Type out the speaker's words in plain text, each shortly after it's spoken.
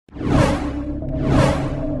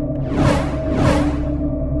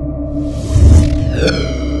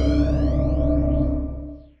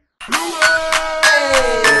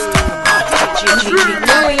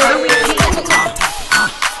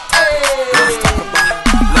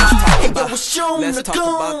Let's talk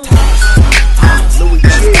about time. Louis,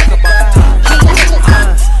 let's talk about time.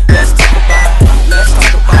 Let's talk about time.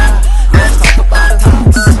 Let's talk about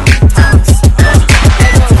time.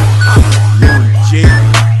 Louis G.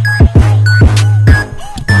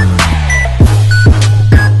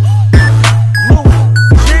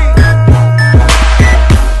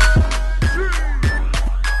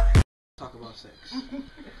 Talk about sex.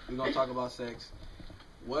 We're gonna talk about sex.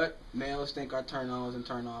 What males think are turn-ons and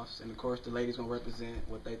turn-offs, and of course the ladies gonna represent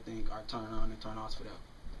what they think are turn-on and turn-offs for them.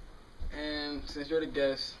 And since you're the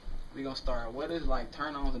guest, we gonna start. What is like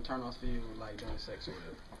turn-ons and turn-offs for you, like during sex or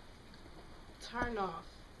whatever? Turn off.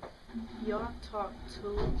 Y'all talk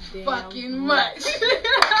too damn fucking much.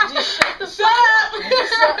 Just shut the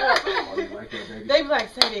fuck up. They be like,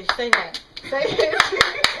 say this, say that, say this.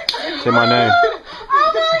 Say my name.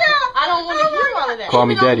 Oh my god! I don't want to hear all of that. Call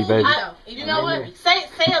me daddy, baby. You know what? Say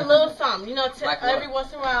a little something. You know, Like every what?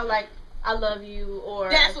 once in a while, like I love you, or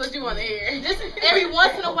That's what you want to hear. just every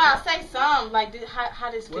once in a while, say something like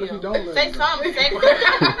how this What if feel. you don't love Say you? something. Say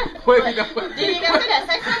What if you don't? Then you gotta say that.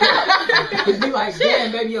 Say something. Cause be like,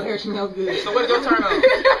 damn, baby, your hair smell good. So what is your turn-on?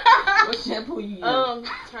 What shampoo you use?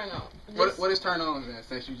 Turn on. What is turn-ons then?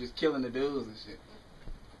 Since you just killing the dudes and shit.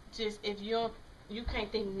 Just if you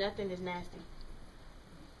can't think nothing is nasty.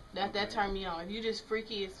 That turn me on. If you just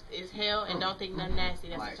freaky as hell and don't think nothing nasty,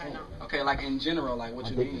 that's Like, a turn on. okay, like in general, like what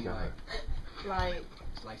you mean?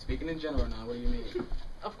 Like speaking in general now, what do you mean?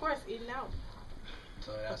 Of course, eating out.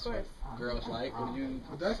 So that's Of what course. girls like. What do you?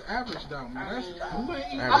 But that's average though, man. Who ain't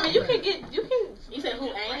eating? I mean, you can. He said who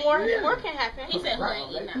ain't? More can happen. He said who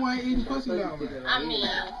ain't eating Who out. ain't eating pussy though, man? I mean,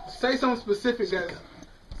 Say something specific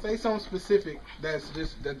that's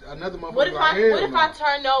just that another motherfucker. What if like, hell what if no. I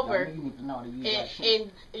turn over You need to know how to use that shit.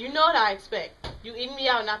 and you know what I expect? You eating me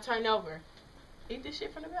out and I turn over. Eat this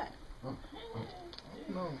shit from the back.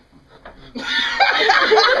 No.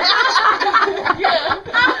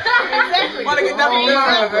 Exactly. Wanna get double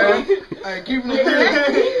down, man? Hey, keep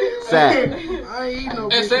it Sack. I ain't eating no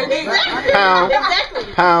And bitch. say- Pound.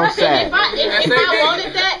 Exactly. Pound If sack. I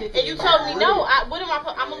wanted that and you told me no, I'm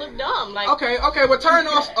gonna look dumb. Like Okay, with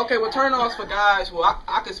turn-offs for guys. Well,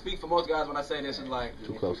 I could speak for most guys when I say this is like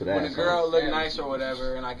Too close to when that. a girl look nice or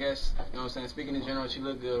whatever, and I guess you know what I'm saying. Speaking in general, she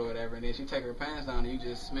look good or whatever, and then she take her pants down, and you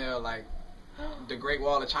just smell like the Great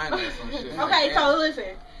Wall of China or some shit. okay, so listen.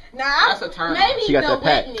 Now, That's a turn. maybe She got the that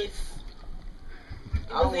pack. wetness. It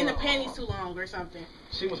I was in the don't know. panties too long or something.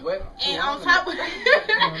 She was wet. And on top of her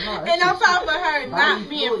not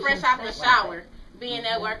being fresh out the shower, being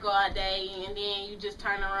at work all day, and then you just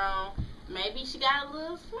turn around, maybe she got a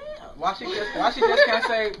little smell. Why she just can't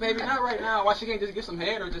say, baby, not right now? Why she can't just get some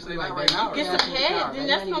head or just say not right now? get some head, then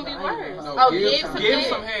that's gonna be worse. No, Oh, give some give head.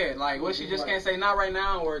 some head. Like what she just can't say not right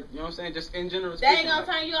now, or you know what I'm saying, just in general. That ain't speaking, gonna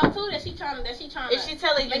like, turn you off too. That she trying If she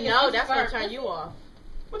telling you no, that's gonna turn you off.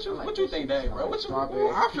 What you think, Dave, bro? What you?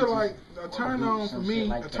 I feel like a turn on for me,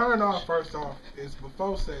 a turn off first off is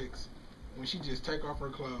before sex when she just take off her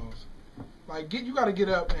clothes. Like you gotta get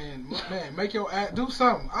up and man, make your ass do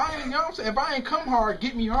something. You know what I'm saying? If I ain't come hard,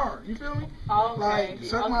 get me hard. You feel me? Okay. Like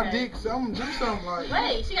suck my Okay. dick, something, do something like.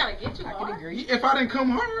 Wait, she gotta get you I can hard. agree. If I didn't come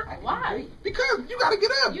hard, Why? because you gotta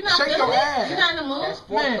get up, You not shake feeling your it? ass. You not in the mood? That's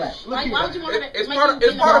Man, foreplay. look Like, why would here. you want to It's make part you of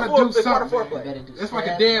get You gotta do it's part of something. foreplay. It's like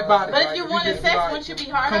a dead body. But if like, you wanted just sex, like, wouldn't you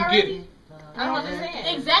be hard come already? get it. I don't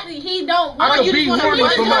understand. Exactly. He don't I want could you be just want to horny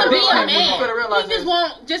be, for my a dick. man. You better realize He this. just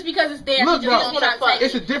want just because it's there. Look, he just bro, want to fuck.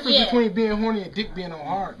 it's a difference Yeah. between being horny and dick being on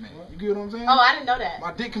hard, man. You get what I'm saying? Oh, I didn't know that.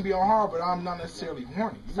 My dick can be on hard, but I'm not necessarily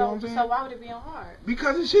horny. You know what I'm saying? So why would it be on hard?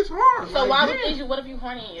 Because it's just hard. So like, why yeah. would you? What if you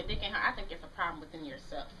horny and your dick ain't hard? I think it's a problem within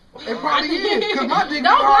yourself. It probably is, because my dick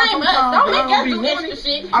Don't be hard blame us. sometimes, Don't but make I us don't be do horny.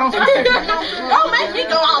 extra shit. I don't think you know what I'm saying? Don't make me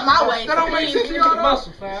go out my way. That don't make sense to y'all, though?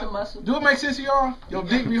 Muscle, fam. It's a muscle. Do it make sense to y'all? Your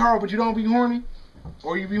dick be hard, but you don't be horny?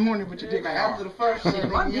 Or you be horny, but your dick ain't After hard? the first Shit,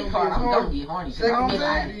 my dick hard. I'm gonna get horny. You know what I'm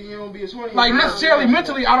saying? you don't be as horny. Like, necessarily,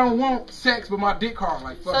 mentally, I don't want sex, but my dick hard.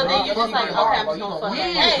 Like, fuck So it. then you're Fuck just like, it. okay, I'm just gonna fuck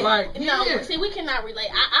Yeah, that. like, No, yeah. see, we cannot relate.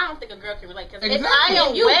 I don't think a girl can relate. Cause Exactly. If I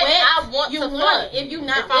am you wet, wet, I want you to want fuck. it. If you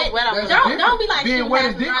not If I'm wet, wet, I'm That's gonna don't be like Being she wet has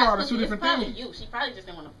and dick dry hard are pussy. two different It's probably things. You. She probably just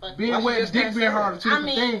didn't want to fuck. Being you. wet and dick being hard are two I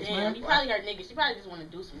different mean, things, damn, man. you probably heard niggas. She probably just want to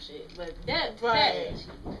do some shit. But that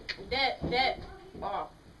off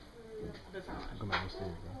the time.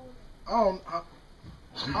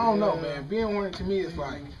 I don't know, man. Being horny to me is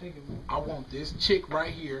like, I want this chick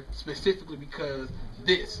right here specifically because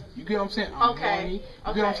this. You get what I'm saying? I'm Okay. horny. You get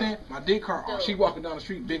what I'm Okay. saying? My dick hard. Oh, she walking down the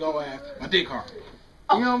street, big old ass. My dick hard.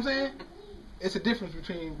 You know what I'm saying? It's a difference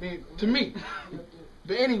between being, to me.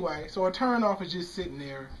 But anyway, so a turn off is just sitting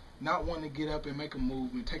there not wanting to get up and make a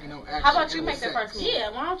move and taking no action. How about you in make the that sex. first move?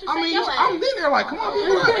 Yeah, why don't you I say mean, your I'm ass? in there like, come on,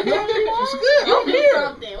 you know, it's good. You I'm do here.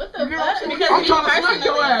 something. What the You know what I'm fuck? saying? Because I'm me trying to smack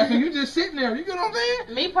your personally- ass and you just sitting there. You get what I'm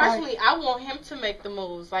saying? Me personally, I want him to make the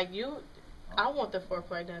moves. Like you, I want the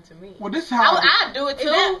foreplay done to me. Well, this is how I do it Is too,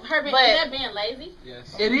 that her? Is but that being lazy?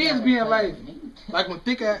 Yes. it is being lazy. Like when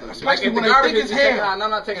thick ass, Like especially if when the they garbage thick is as taken hell, out, and I'm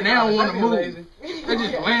not taking and they it out, don't want to that'd be move. lazy. They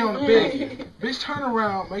just lay on the bed. Bitch, turn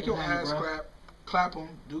around, make your ass clap them,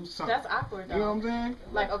 do something. that's awkward though. You know what I'm saying?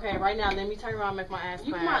 Like, okay, right now, let me turn around and make my ass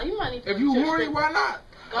You clap. might need to If you go to a horny, stripper. why not?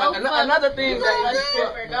 Go Another thing fuck that- a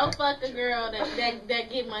stripper. Go fuck a girl that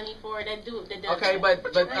get money for it, that does Okay, that.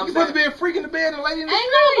 but You I'm supposed to saying. be a freak in the bed and a lady in the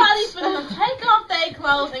Ain't streets. nobody finna take off their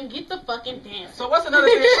clothes and get the fucking dance. So what's another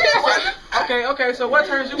thing? Okay. So what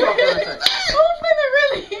turns you off during sex? Who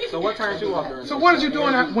finna really? So what turns you off during sex? So what are you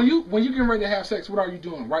doing when you getting ready to have sex? What are you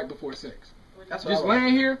doing right before sex? That's what Just I like.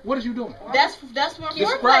 laying here. What are you doing? That's when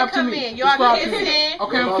Describe foreplay to come me. in. Y'all Describe to me. kissing.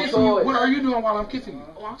 Okay, I'm Well, kissing you. toys. What are you doing while I'm kissing you?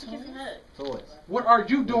 Why don't you kiss and hug? Toys. What are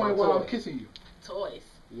you doing while I'm kissing you? Toys.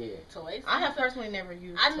 Yeah. Toys. I have personally never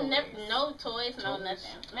used. I toys. never no toys, no nothing.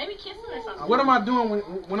 Maybe kissing or something. What am I doing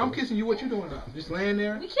when I'm kissing you? What you doing now? Just laying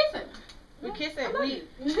there? We kissing. We kissing.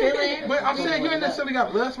 We feeling. But I'm saying you ain't necessarily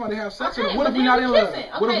got to love somebody to have sex with Okay, them. What if but we then not we in love?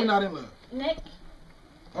 kissing. What if Okay. we not in love? Neck.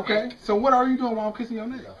 Okay, so what are you doing while I'm kissing your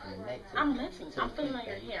neck? I'm listening. I'm feeling on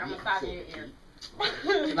your hair. I'm massaging your ear.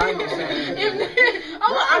 Now you saying.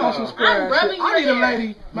 I want some square I'm ass rubbing shit. I your need a hair.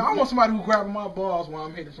 lady. Man, I want somebody who grabbing my balls while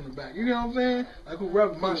I'm hitting from the back. You know what I'm saying? Like who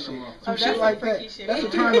rubbing my shit. Some that's shit some like freaky that. shit. That's a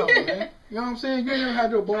turn on, man. You know what I'm saying? You ain't never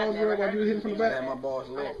had your balls rubbed while you was hitting from the That my back. balls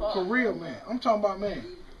lit. For real, man. I'm talking about, man.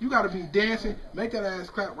 You gotta be dancing, make that ass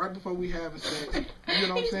clap right before we having sex. You know what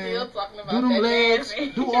I'm He's saying? still talking about Do them that legs,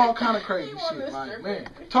 dancing. do all kind of crazy He want shit. a Like, stripper. man,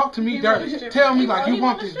 talk to me He want a dirty. stripper. Tell me He like want- you he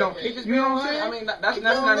want want a this, don't stripper. you? He just You know what I'm saying? I mean,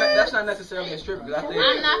 that's not necessarily a stripper. 'Cause I think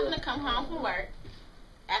I'm not gonna come home from work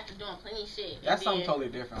after doing plenty of shit. that's and something then totally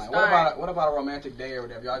different. Like, start- what about a romantic day or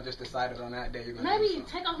whatever? Y'all just decided on that day you're gonna do Maybe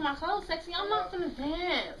something. take off my clothes, sexy. I'm not gonna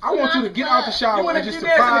dance. I want you to get out the You shower want and to just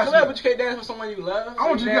dance in the surprise club, me. but you can't dance with someone you love. I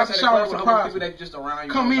want you to get out the dance at shower club and with a whole surprise people me. that just around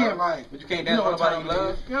you. Come don't in know. like, But you can't you dance know with what nobody you time it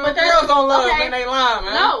love. is. You know But what I'm that's- Girls don't love, okay. man. They lying,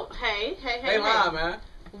 man. No, hey. They lying, man.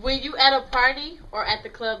 When you at a party or at the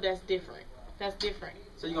club, that's different. That's different.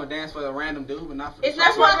 So you gonna dance for a random dude, but not for the It's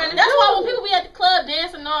That's not club? why. what- That's why when people be at the club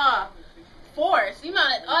dancing all force, you know,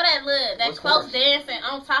 all that little, that What's close force? dancing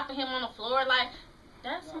on top of him on the floor, like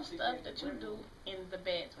that's some stuff that you do in the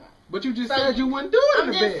bedroom. But you just So, said you wouldn't do it I'm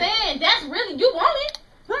in the just bed. saying, that's really you want it.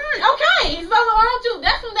 Right. Okay, so why don't you?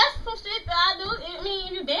 That's some shit that I do. I mean,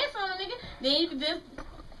 if you dance on a nigga, then you can just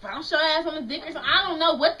bounce your ass on the dick or something. I don't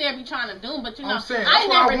know what they be trying to do, but you know, I'm saying, I that's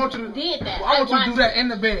why never I want you to did that. Well, I want you to do watched that in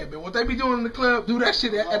the bed, but what they be doing in the club, do that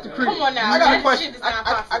shit at the crib. Come on now. I got a That question. shit is not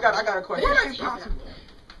I possible. got a question. What ain't possible?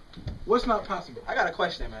 What's not possible? I got a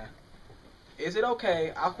question, man. Is it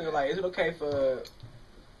okay? I feel like is it okay for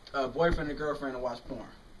a boyfriend and girlfriend to watch porn?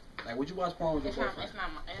 Like, would you watch porn with your It's not boyfriend?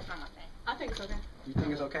 my thing. I think it's okay. You think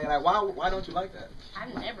it's okay? Like, why don't you like that? I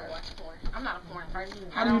never watch porn. I'm not a porn person.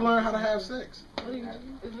 How do you learn how to have sex? What do you do? How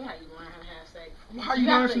you learn how to have sex? How you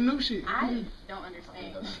got learn to- some new shit? I don't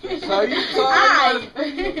understand.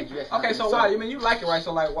 Okay, so why? You mean you like it, right?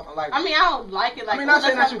 So like, I mean, I don't like it. Like, I mean, not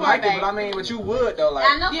saying that let's you have like fun, it, but I mean, but you would though. Like,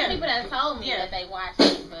 I know some Yeah. people that told me Yeah. that they watch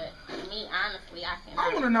it, but me, honestly, I can't. I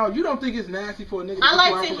want to know. You don't think it's nasty for a nigga? I to like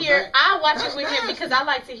go out to from the hear. back? I watch That's it with him nasty. because I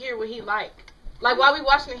like to hear what he like. Like while we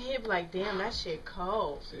watching it, he'll be like, "Damn, that shit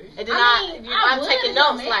cold." See? And then I mean, I I'm would, taking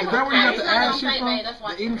notes. man. Like, Is that where you got the Okay. ass Don't shit say, from? babe, that's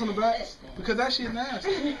why- The eating from the back? Because that shit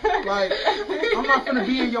nasty. Like, I'm not finna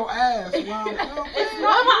be in your ass. While, you know what I'm saying? It's You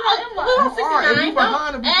are. If you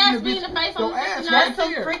behind a bitch, Ass the be in bitch, the face your on the ass 69. right That's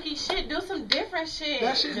some there. freaky shit. Do some different shit.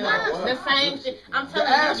 That shit's Yeah. nasty. What? The same thing. I'm The telling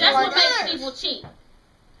you, ass that's like what makes ass. people cheat.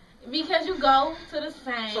 Because you go to the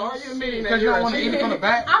same. So are you admitting that Because you you're don't a want to eat it cheater? from the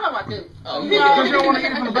back? I'm talking about dudes. Oh, Because you don't want to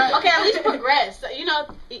eat it from the back? Okay, at least progress. So, you know,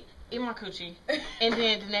 eat my coochie, and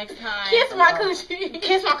then the next time Kiss my coochie.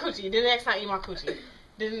 kiss my coochie. The next time eat my coochie.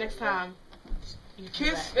 Then the next time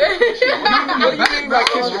Kiss. What do you mean by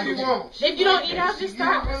kiss What what you want? If you don't eat out, just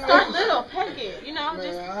start little, peck it. You know, Man,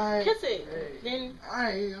 just I ain't- kiss it. Then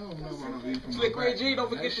I don't know about no eating from Slick the Red back. G, don't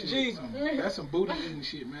That forget the shit G. is That's some booty eating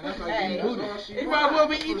shit, man. That's like Hey. eating booty. You might as well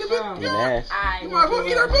be eating the booty. Nasty. You might as well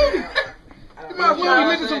eat her booty. You might as well be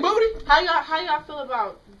licking some booty. how y'all feel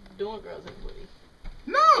about doing girls in booty?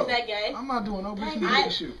 No. Is that gay? I'm not doing no bitch I-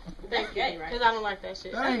 nigga shit. That's gay, right? Because I don't like that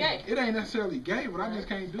shit. That That's ain't, gay. it ain't necessarily gay, but I just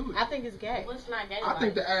can't do it. I think it's gay. What's not gay? I about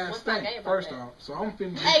think it? the ass What's not stink, gay about first that? off. So I'm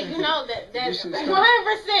finna be Hey, thinking you know that this shit stink.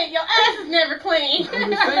 100%. Your ass is never clean. I'm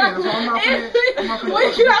just saying, so I'm not finna When fuck you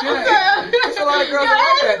with have your to ass. tell. There's a lot of girls Your that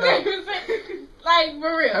ass like that, is never- Like,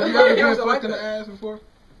 for real. Have you ever Yeah, been so like fucked in the that. ass before?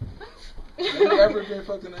 Have you ever been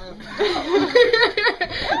fucked in the ass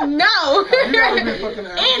before? No. You ever been fucked in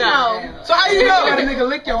the ass Ain't before? no. So how you You let a know? nigga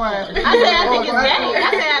lick your ass. I said I think it's gay.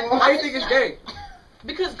 I said Why you think it's gay?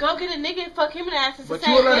 Because go get a nigga and fuck him in the ass. It's the But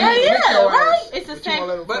same you will let a thing. nigga lick Yeah, your right? ass. It's the But you won't same.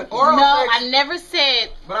 let him But fuck you. oral No, sex. I never said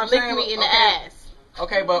But I'm lick saying, me in the okay. ass.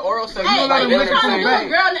 Okay, but oral sex. Hey, you let if him you lick like trying to from do the a back.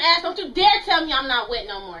 girl in the ass, don't you dare tell me I'm not wet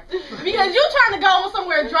no more. Because you trying to go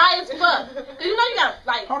somewhere dry as fuck. 'Cause you know you gotta,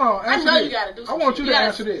 like, Hold on, I answer know this. you gotta do I some want shit. you to gotta-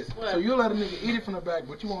 answer this. What? So you let a nigga eat it from the back,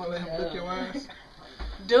 but you won't let him lick your ass?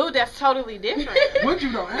 Dude, that's totally different. Would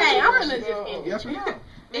you though? Hey, Answer I'm that gonna shit. just end it. Yes or no?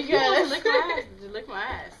 If you want to lick my ass, just lick my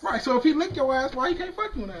ass. Right, so if he lick your ass, why he can't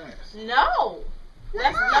fuck you in the ass? No.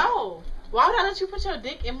 That's no. Why would I let you put your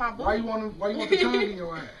dick in my booty? Why you want the tongue in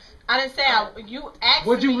your ass? I didn't say you asked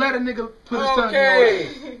Would you me. let a nigga put his tongue in your ass?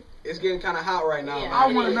 Okay. It's getting kind of hot right now. Yeah, man. I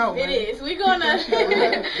wanna know, man. It is. We gonna.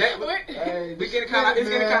 Hey, We getting kind of it's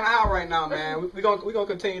getting kind of hot right now, man. We gonna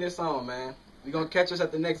continue this on, man. We gonna catch us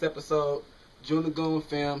at the next episode. June Lagoon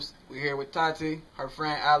Films. We here with Tati, her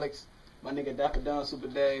friend Alex, my nigga Dapper Dunn, Super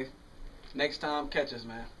Dave. Next time, catch us,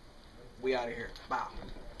 man. We out of here. Bow.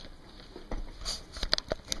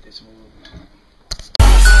 Ain't this smooth?